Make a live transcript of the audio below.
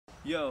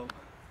Yo,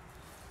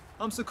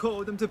 I'm so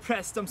cold, I'm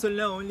depressed, I'm so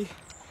lonely,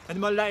 and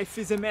my life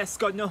is a mess,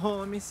 got no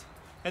homies.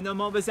 And I'm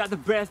always out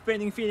of breath,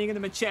 burning feeling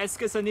in my chest,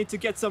 cause I need to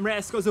get some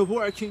rest cause I'm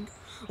working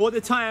all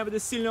the time,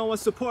 but still no one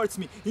supports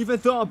me, even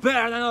though I'm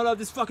better than all of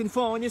these fucking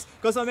phonies.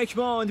 Cause I make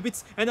my own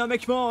beats, and I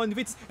make my own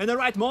wits, and I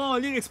write my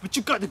own lyrics, but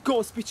you gotta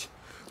go, bitch.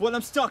 Well,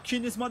 I'm stuck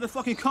in this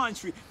motherfucking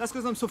country. That's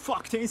cause I'm so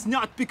fucked, and it's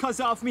not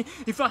because of me.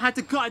 If I had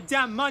the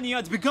goddamn money,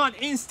 I'd be gone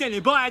instantly,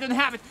 but I don't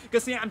have it,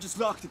 cause I'm just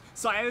locked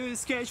inside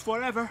this cage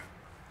forever.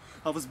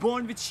 I was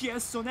born with shit,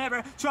 so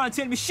never try and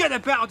tell me shit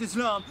about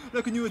Islam.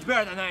 Like you knew it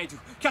better than I do.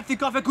 Can't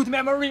think of a good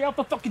memory of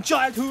a fucking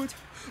childhood.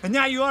 And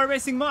now you are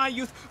erasing my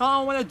youth. I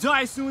don't wanna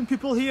die soon.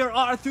 People here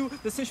are through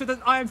the same shit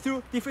that I'm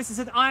through. Difference is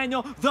that I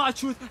know the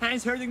truth, and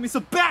it's hurting me so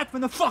bad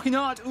when I'm fucking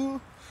hard.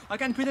 Ooh, I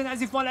can't pretend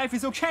as if my life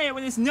is okay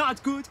when it's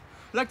not good.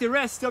 Like the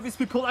rest of these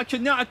people I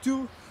cannot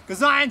do.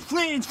 Cause I ain't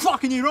fleeing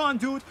fucking Iran,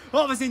 dude.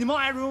 Always in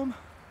my room.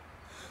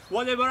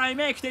 Whatever I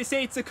make, they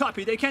say it's a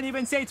copy. They can't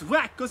even say it's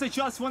whack, cause they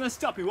just wanna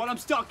stop me. While I'm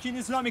stuck in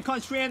Islamic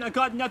country and I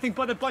got nothing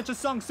but a bunch of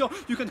songs, so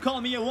you can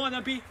call me a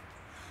wannabe.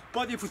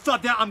 But if you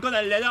thought that I'm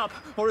gonna let up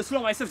or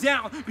slow myself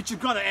down, but you're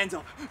gonna end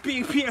up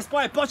being pierced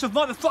by a bunch of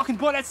motherfucking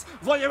bullets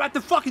while you're at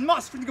the fucking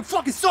mosque feeling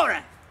fucking sorry.